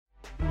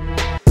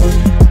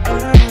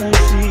But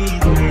she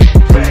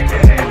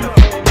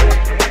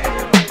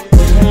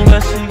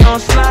gon'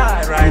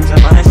 slide right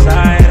to my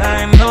side.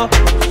 I know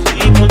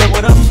she pulled up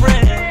with a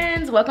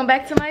friend. Welcome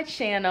back to my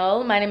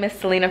channel. My name is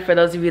Celina. For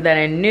those of you that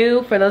are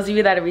new, for those of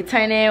you that are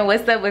returning,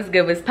 what's up, what's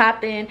good, what's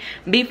poppin'?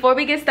 Before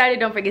we get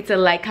started, don't forget to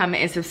like,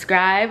 comment, and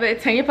subscribe.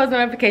 Turn your post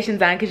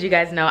notifications on because you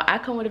guys know I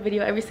come with a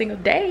video every single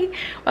day.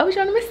 Why would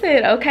you want to miss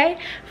it, okay?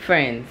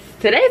 Friends,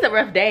 today's a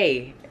rough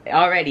day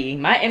already.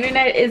 My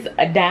internet is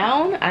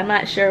down. I'm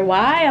not sure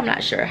why, I'm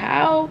not sure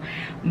how,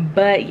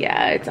 but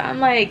yeah, it's on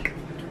like,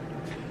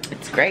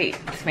 it's great,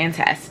 it's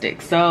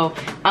fantastic. So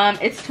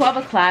it's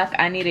 12 o'clock.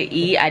 I need to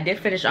eat. I did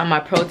finish on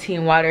my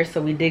protein water,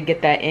 so we did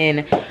get that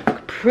in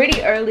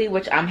pretty early,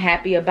 which I'm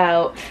happy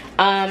about.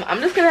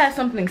 I'm just gonna have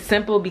something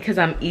simple because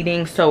I'm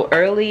eating so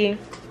early.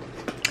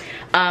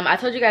 I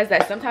told you guys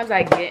that sometimes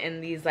I get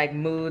in these like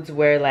moods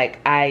where like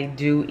I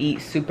do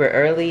eat super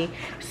early,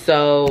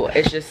 so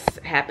it just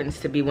happens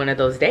to be one of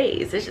those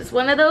days. It's just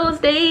one of those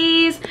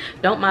days.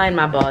 Don't mind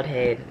my bald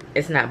head.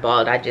 It's not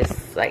bald, I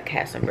just like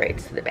have some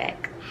braids to the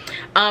back.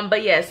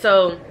 But yeah,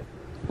 so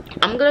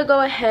I'm gonna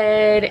go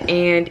ahead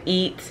and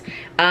eat.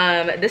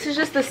 This is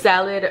just the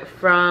salad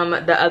from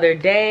the other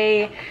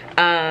day.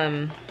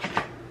 Yeah,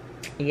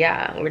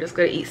 we're just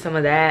gonna eat some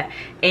of that,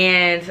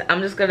 and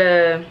I'm just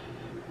gonna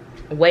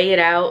weigh it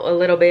out a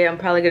little bit. I'm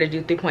probably gonna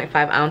do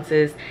 3.5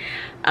 ounces.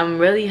 I'm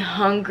really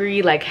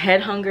hungry. Like,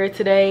 head hunger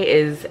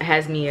today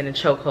has me in a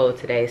chokehold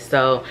today.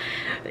 So,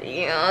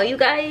 you know, you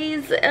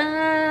guys,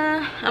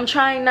 I'm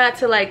trying not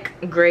to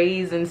like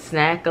graze and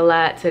snack a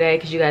lot today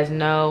because you guys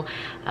know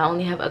I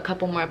only have a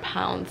couple more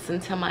pounds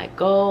into my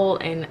goal,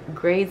 and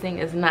grazing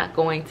is not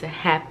going to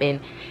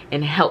happen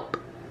and help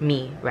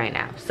me right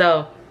now.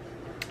 So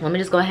let me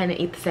just go ahead and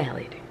eat the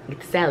salad. Eat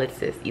the salad,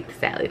 sis, eat the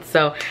salad.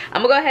 So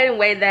I'm gonna go ahead and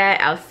weigh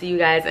that. I'll see you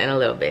guys in a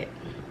little bit.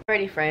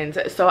 Alrighty, friends,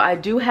 so I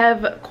do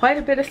have quite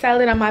a bit of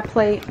salad on my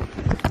plate.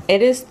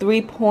 It is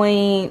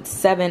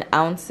 3.7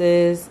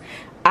 ounces.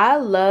 I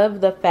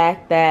love the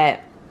fact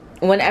that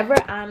whenever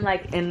I'm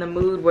like in the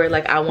mood where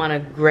like I want to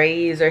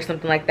graze or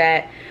something like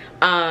that,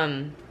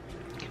 I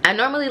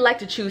normally like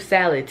to choose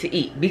salad to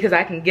eat because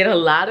I can get a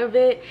lot of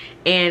it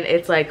and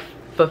it's like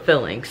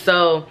fulfilling.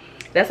 So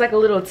that's like a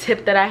little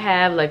tip that I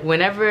have. Like,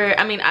 whenever,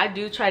 I mean, I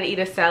do try to eat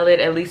a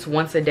salad at least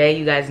once a day,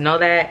 you guys know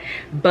that,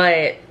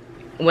 but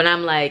when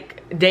I'm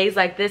like days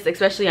like this,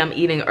 especially I'm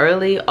eating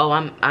early, oh,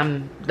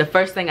 I'm the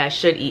first thing I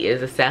should eat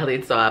is a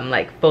salad, so I'm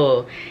like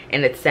full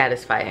and it's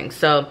satisfying.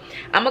 So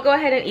I'm gonna go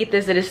ahead and eat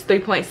this. It is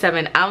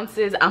 3.7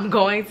 ounces. I'm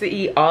going to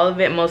eat all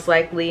of it most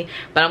likely,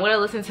 but I'm gonna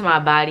listen to my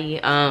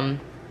body.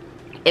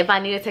 If I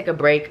need to take a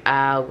break,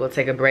 I will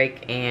take a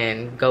break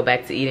and go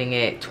back to eating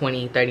it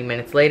 20-30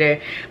 minutes later.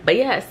 But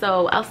yeah,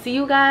 so I'll see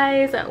you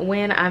guys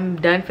when I'm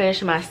done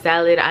finishing my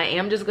salad. I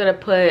am just gonna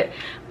put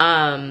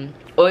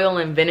oil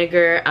and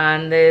vinegar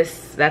on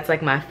this. That's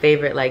like my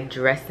favorite like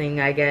dressing,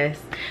 I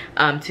guess,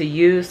 to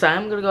use. So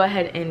I'm gonna go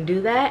ahead and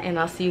do that, and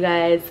I'll see you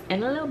guys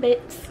in a little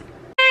bit.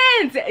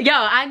 Yo,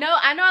 I know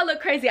I look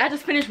crazy. I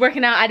just finished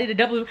working out. I did a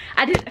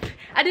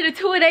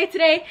 2-a-day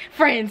today,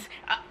 friends.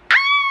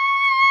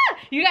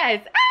 You guys,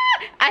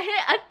 I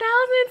hit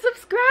 1,000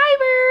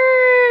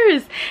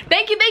 subscribers.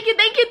 Thank you, thank you,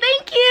 thank you,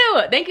 thank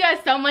you. Thank you guys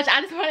so much. I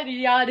just wanted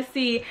y'all to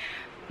see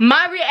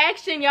my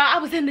reaction, y'all. I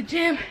was in the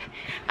gym,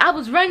 I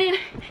was running,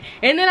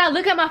 and then I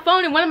look at my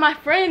phone and one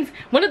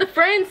of the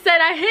friends said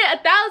I hit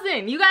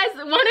 1,000. You guys,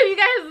 one of you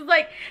guys was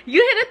like,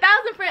 you hit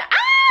 1,000 friends.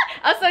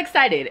 I was so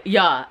excited.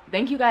 Y'all,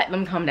 thank you guys.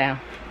 Let me calm down.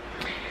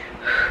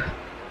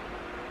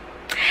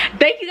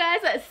 Thank you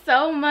guys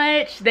so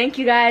much. Thank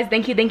you guys.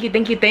 Thank you, thank you,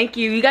 thank you, thank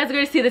you. You guys are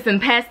gonna see this in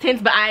past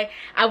tense, but I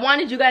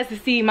wanted you guys to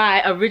see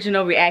my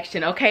original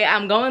reaction, okay?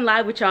 I'm going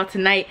live with y'all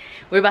tonight.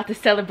 We're about to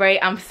celebrate.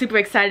 I'm super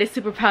excited,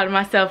 super proud of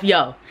myself.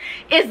 Yo,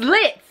 it's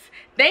lit.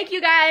 Thank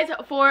you guys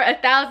for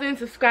 1,000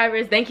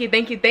 subscribers. Thank you,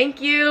 thank you,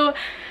 thank you.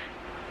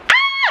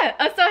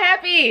 I'm so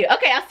happy.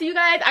 Okay, I'll see you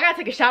guys. I gotta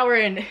take a shower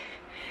and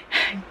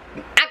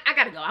I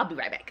gotta go. I'll be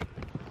right back.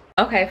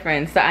 Okay,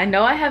 friends, so I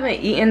know I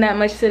haven't eaten that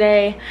much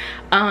today.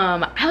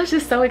 I was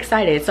just so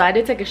excited. So I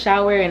did take a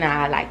shower and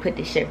I like put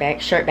this shirt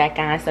back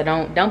on. So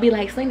don't be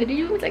like, Celina, did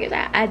you take a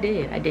shower? I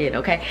did,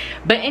 okay.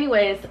 But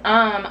anyways,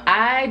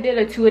 I did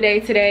a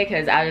 2-a-day today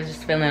because I was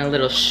just feeling a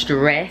little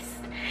stressed.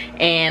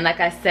 And like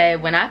I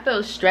said, when I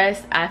feel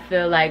stressed, I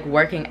feel like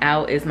working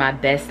out is my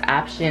best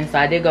option. So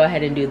I did go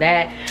ahead and do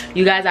that.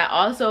 You guys, I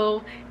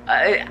also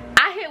I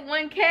hit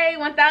 1K,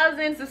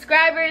 1,000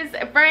 subscribers,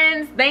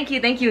 friends. Thank you,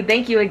 thank you,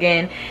 thank you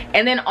again.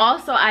 And then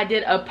also I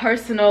did a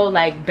personal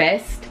like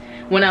best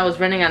when I was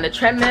running on the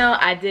treadmill.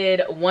 I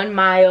did 1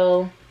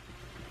 mile.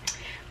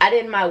 I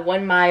did my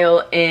 1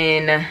 mile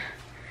in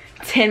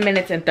 10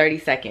 minutes and 30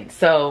 seconds.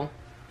 So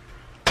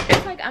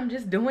it's like I'm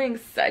just doing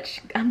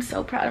I'm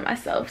so proud of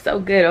myself. So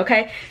good,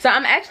 okay? So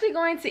I'm actually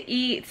going to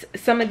eat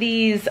some of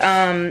these,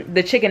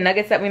 the chicken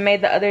nuggets that we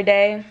made the other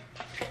day.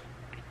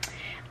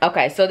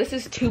 Okay, so this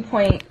is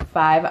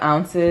 2.5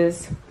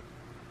 ounces.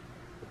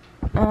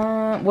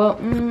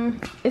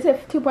 Is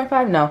it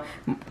 2.5? No,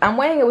 I'm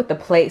weighing it with the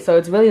plate, so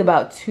it's really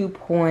about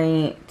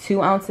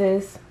 2.2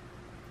 ounces.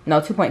 No,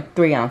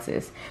 2.3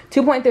 ounces.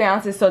 2.3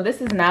 ounces. So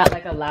this is not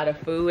like a lot of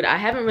food. I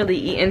haven't really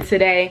eaten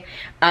today,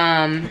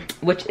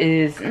 which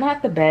is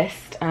not the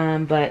best,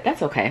 but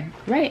that's okay,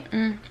 right?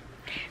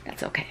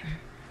 That's okay.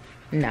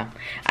 No,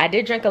 I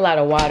did drink a lot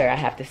of water. I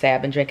have to say,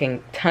 I've been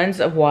drinking tons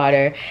of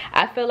water.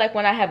 I feel like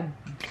when I have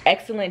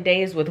excellent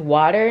days with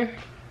water,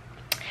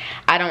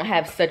 I don't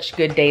have such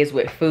good days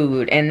with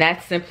food, and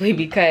that's simply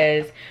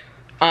because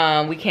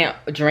we can't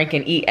drink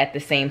and eat at the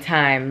same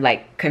time,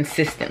 like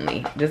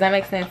consistently. Does that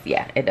make sense?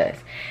 Yeah, it does.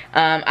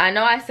 I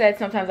know I said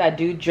sometimes I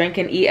do drink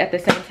and eat at the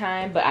same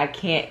time, but I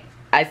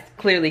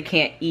clearly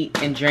can't eat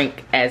and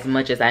drink as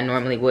much as I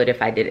normally would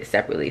if I did it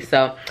separately.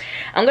 So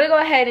I'm gonna go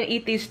ahead and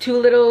eat these 2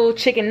 little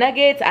chicken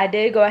nuggets. I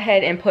did go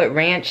ahead and put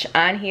ranch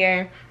on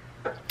here,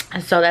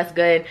 so that's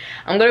good.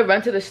 I'm gonna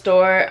run to the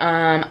store.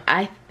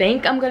 I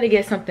think I'm gonna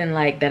get something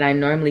like that I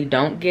normally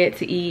don't get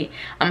to eat.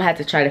 I'm gonna have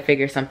to try to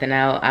figure something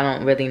out. I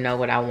don't really know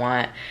what I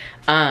want,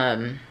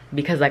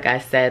 because like I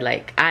said,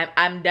 like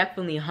I'm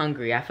definitely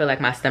hungry. I feel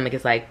like my stomach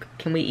is like,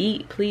 can we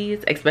eat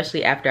please,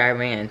 especially after I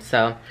ran.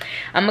 So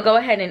I'm gonna go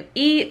ahead and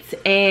eat,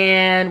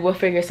 and we'll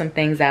figure some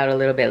things out a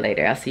little bit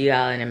later. I'll see you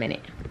all in a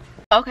minute.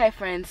 Okay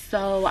friends,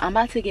 so I'm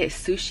about to get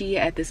sushi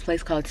at this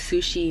place called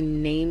Sushi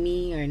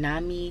Nami or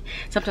Nami,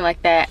 something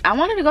like that. I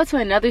wanted to go to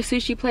another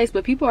sushi place,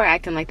 but people are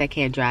acting like they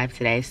can't drive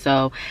today.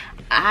 So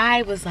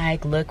I was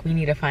like, look, we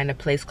need to find a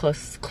place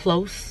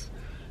close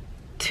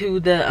to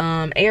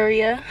the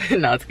area.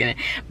 No, it's kidding.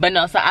 But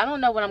no, so I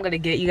don't know what I'm gonna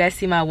get. You guys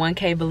see my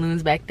 1K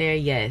balloons back there?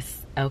 Yes.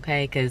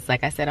 Okay, because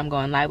like I said, I'm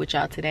going live with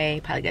y'all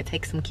today. Probably gonna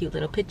take some cute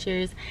little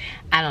pictures.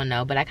 I don't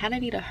know, but I kind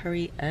of need to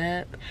hurry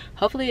up.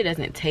 Hopefully it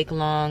doesn't take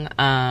long,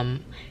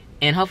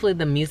 and hopefully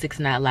the music's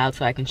not loud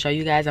so I can show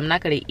you guys. I'm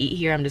not gonna eat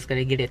here, I'm just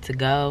gonna get it to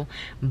go.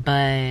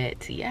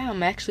 But yeah,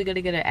 I'm actually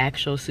gonna get an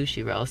actual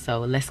sushi roll,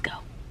 so let's go.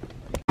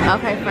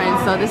 Okay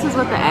friends, so this is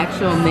what the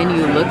actual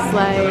menu looks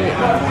like.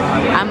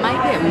 I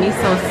might get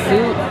miso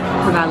soup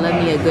because I love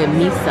me a good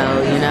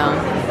miso, you know.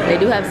 They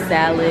do have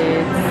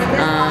salads.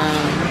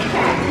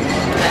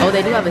 Oh,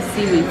 they do have a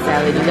seaweed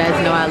salad. You guys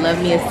know I love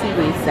me a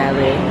seaweed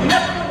salad.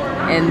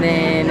 And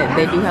then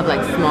they do have like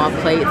small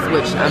plates,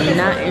 which I'm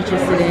not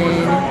interested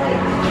in.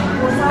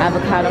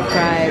 Avocado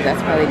fries,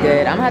 that's probably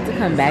good. I'm gonna have to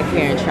come back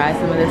here and try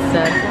some of this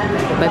stuff.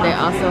 But they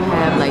also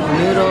have like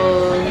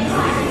noodles.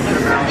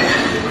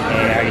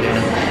 Hey, how are you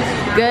doing?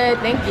 Good,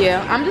 thank you.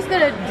 I'm just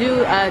gonna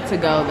do to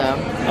go though.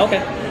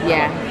 Okay.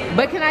 Yeah.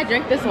 But can I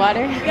drink this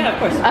water? Yeah, of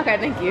course. Okay,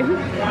 thank you.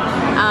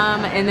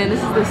 And then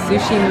this is the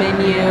sushi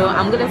menu.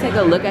 I'm gonna take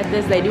a look at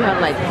this. They do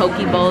have like poke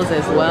bowls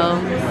as well.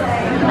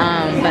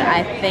 But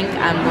I think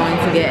I'm going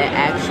to get an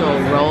actual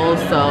roll.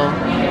 So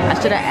I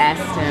should have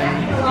asked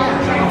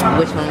him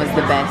which one was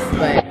the best.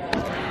 But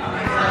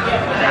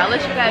I'll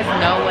let you guys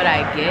know what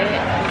I get.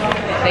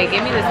 They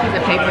give me this piece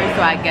of paper,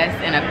 so I guess,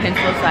 and a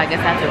pencil, so I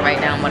guess I have to write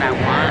down what I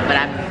want. But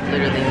I've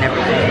literally never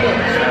done it.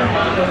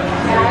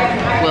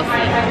 So we'll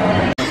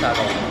see.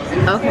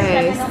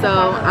 Okay,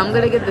 so I'm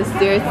gonna get the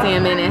seared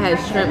salmon. It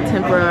has shrimp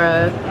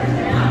tempura,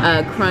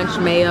 crunch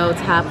mayo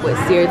topped with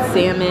seared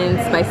salmon,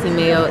 spicy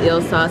mayo,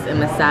 eel sauce, and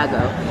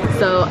masago.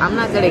 So I'm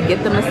not gonna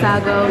get the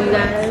masago, you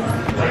guys.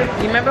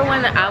 You remember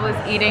when I was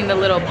eating the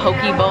little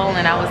poke bowl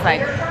and I was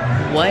like,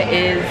 what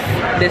is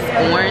this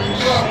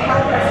orange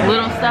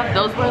little stuff?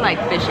 Those were like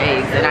fish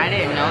eggs, and I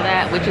didn't know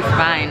that, which is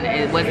fine.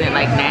 It wasn't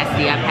like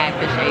nasty. I've had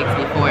fish eggs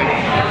before,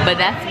 but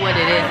that's what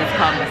it is. It's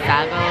called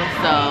masago.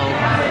 So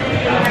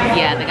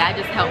yeah, the guy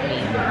just helped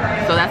me.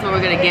 So that's what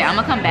we're gonna get. I'm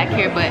gonna come back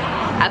here, but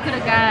I could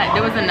have got,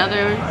 there was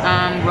another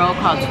roll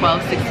called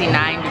 1269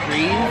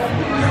 degrees,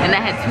 and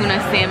that had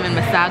tuna, salmon,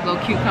 masago,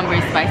 cucumber,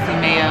 spicy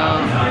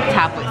mayo,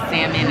 topped with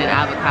salmon and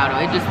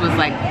avocado. It just was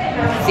like,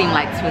 seemed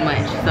like too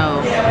much. So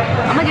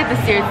I'm gonna get the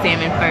seared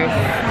salmon first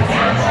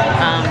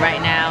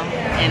right now,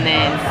 and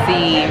then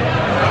see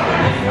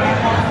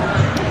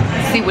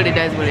what it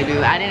does, what it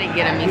do. I didn't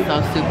get a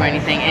miso soup or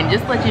anything, and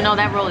just to let you know,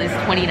 that roll is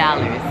 $20.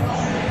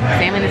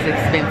 Salmon is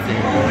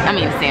expensive. I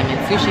mean salmon,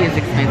 sushi is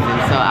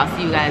expensive, so I'll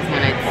see you guys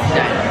when it's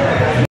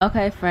done.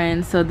 Okay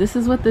friends, so this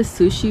is what the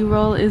sushi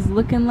roll is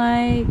looking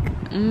like.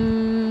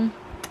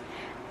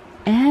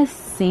 It has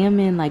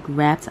salmon like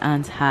wrapped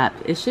on top.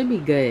 It should be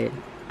good.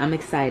 I'm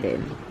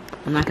excited.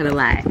 I'm not gonna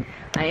lie.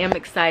 I am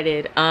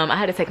excited. I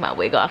had to take my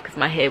wig off because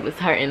my head was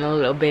hurting a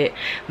little bit,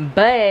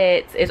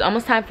 but it's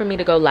almost time for me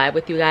to go live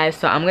with you guys,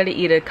 so I'm gonna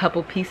eat a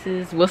couple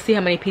pieces. We'll see how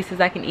many pieces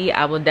I can eat.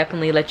 I will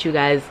definitely let you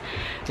guys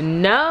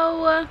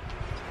know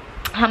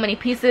how many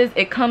pieces.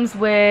 It comes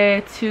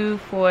with 2,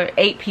 4,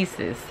 8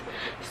 pieces,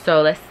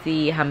 so let's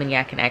see how many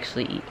I can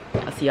actually eat.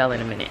 I'll see y'all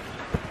in a minute.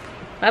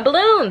 My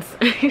balloons.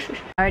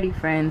 Alrighty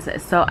friends,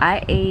 so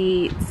I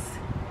ate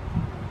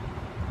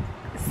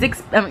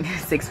 6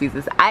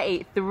 pieces. I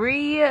ate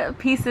 3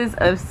 pieces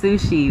of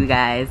sushi, you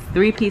guys.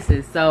 3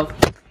 pieces. So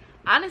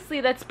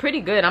honestly, that's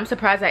pretty good. I'm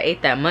surprised I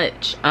ate that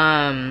much.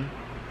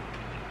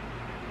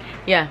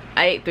 yeah,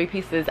 I ate 3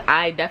 pieces.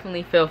 I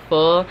definitely feel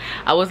full.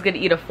 I was gonna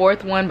eat a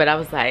 4th one, but I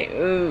was like,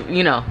 ooh,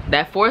 you know,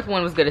 that 4th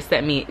one was gonna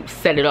set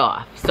it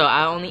off. So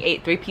I only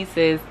ate 3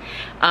 pieces.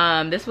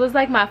 This was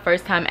like my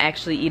first time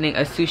actually eating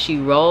a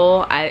sushi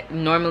roll. I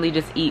normally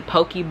just eat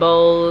poke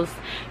bowls,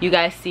 you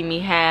guys see me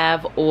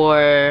have,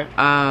 or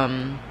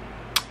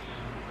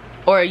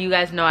you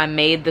guys know I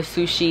made the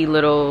sushi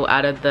little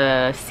out of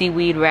the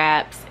seaweed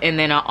wraps. And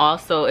then I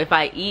also, if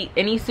I eat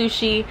any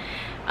sushi,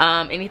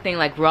 anything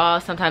like raw,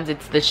 sometimes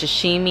it's the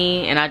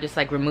sashimi and I just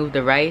like remove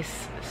the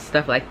rice,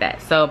 stuff like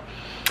that. So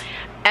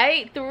I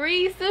ate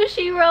 3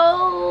 sushi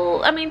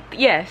rolls. I mean,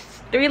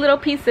 yes, 3 little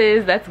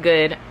pieces, that's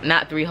good.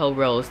 Not 3 whole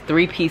rolls,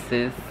 3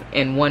 pieces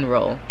in 1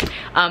 roll.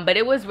 But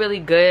it was really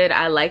good.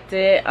 I liked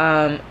it.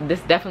 This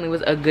definitely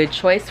was a good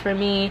choice for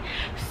me.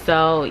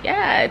 So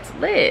yeah, it's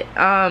lit.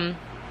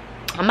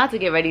 I'm about to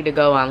get ready to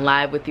go on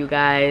live with you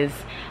guys.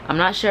 I'm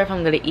not sure if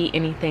I'm gonna eat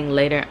anything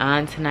later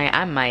on tonight.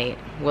 I might,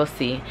 we'll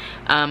see.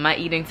 My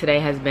eating today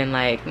has been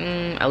like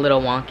a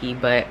little wonky,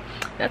 but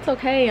that's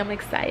okay. I'm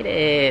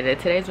excited.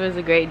 Today's was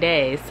a great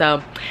day.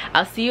 So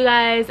I'll see you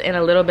guys in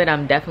a little bit.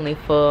 I'm definitely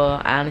full.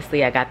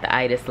 Honestly, I got the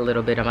itis a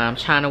little bit. I'm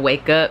trying to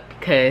wake up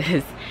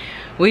because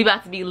we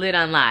about to be lit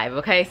on live,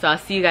 okay? So I'll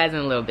see you guys in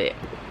a little bit.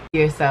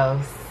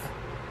 Yourselves.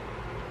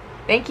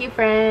 Thank you,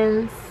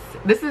 friends.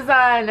 This is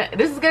gonna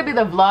be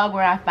the vlog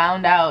where I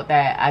found out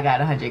that I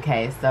got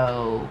 100K.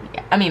 So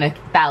yeah, I mean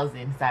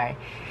 1,000, sorry.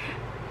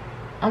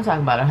 I'm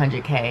talking about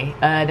 100K.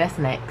 That's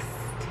next.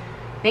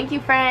 Thank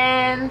you,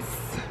 friends.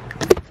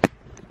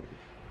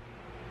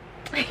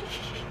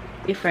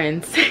 Hey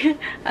friends,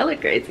 I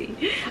look crazy.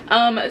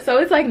 So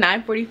it's like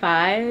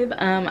 9:45.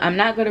 I'm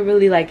not gonna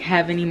really like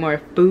have any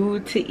more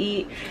food to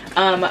eat,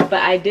 but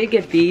I did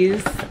get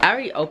these. I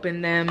already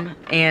opened them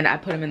and I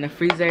put them in the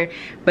freezer,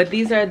 but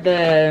these are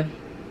the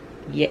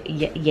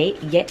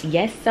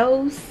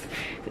Yesos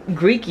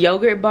Greek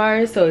yogurt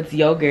bars. So it's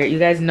yogurt. You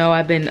guys know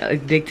I've been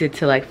addicted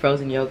to like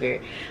frozen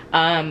yogurt.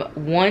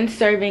 1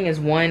 serving is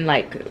 1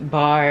 like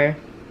bar.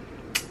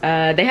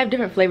 They have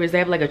different flavors. They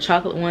have like a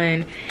chocolate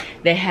one,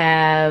 they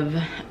have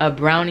a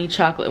brownie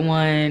chocolate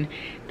one,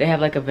 they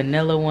have like a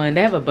vanilla one.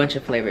 They have a bunch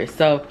of flavors.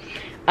 So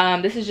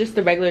this is just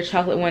the regular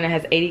chocolate one. It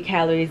has 80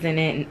 calories in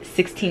it and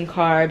 16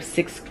 carbs,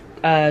 6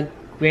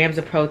 grams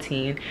of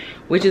protein,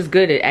 which is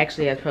good. It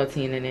actually has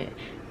protein in it.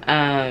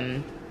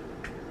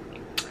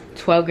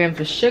 12 grams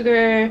of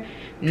sugar,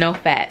 no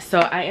fat. So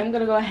I am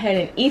gonna go ahead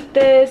and eat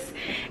this,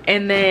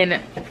 and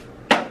then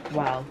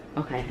wow,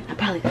 okay, I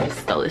probably could have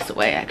stole this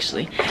away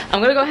actually.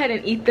 I'm gonna go ahead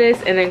and eat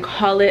this and then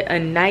call it a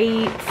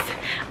night.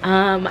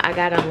 I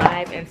got on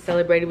live and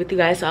celebrated with you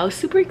guys, so I was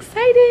super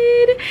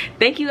excited.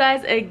 Thank you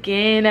guys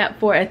again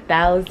for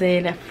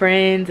 1,000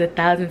 friends,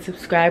 1,000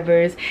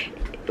 subscribers.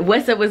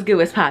 What's up, what's good,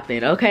 what's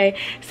poppin', okay?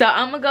 So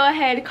I'm gonna go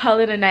ahead and call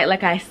it a night.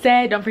 Like I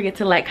said, don't forget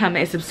to like,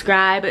 comment, and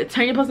subscribe.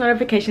 Turn your post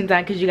notifications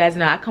on because you guys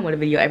know I come with a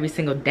video every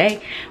single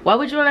day. Why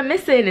would you want to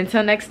miss it?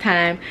 Until next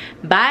time,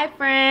 bye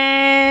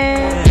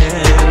friends.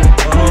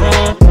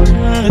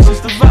 It's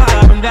just the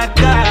vibe, I'm that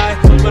guy.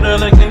 Put a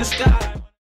look in the sky.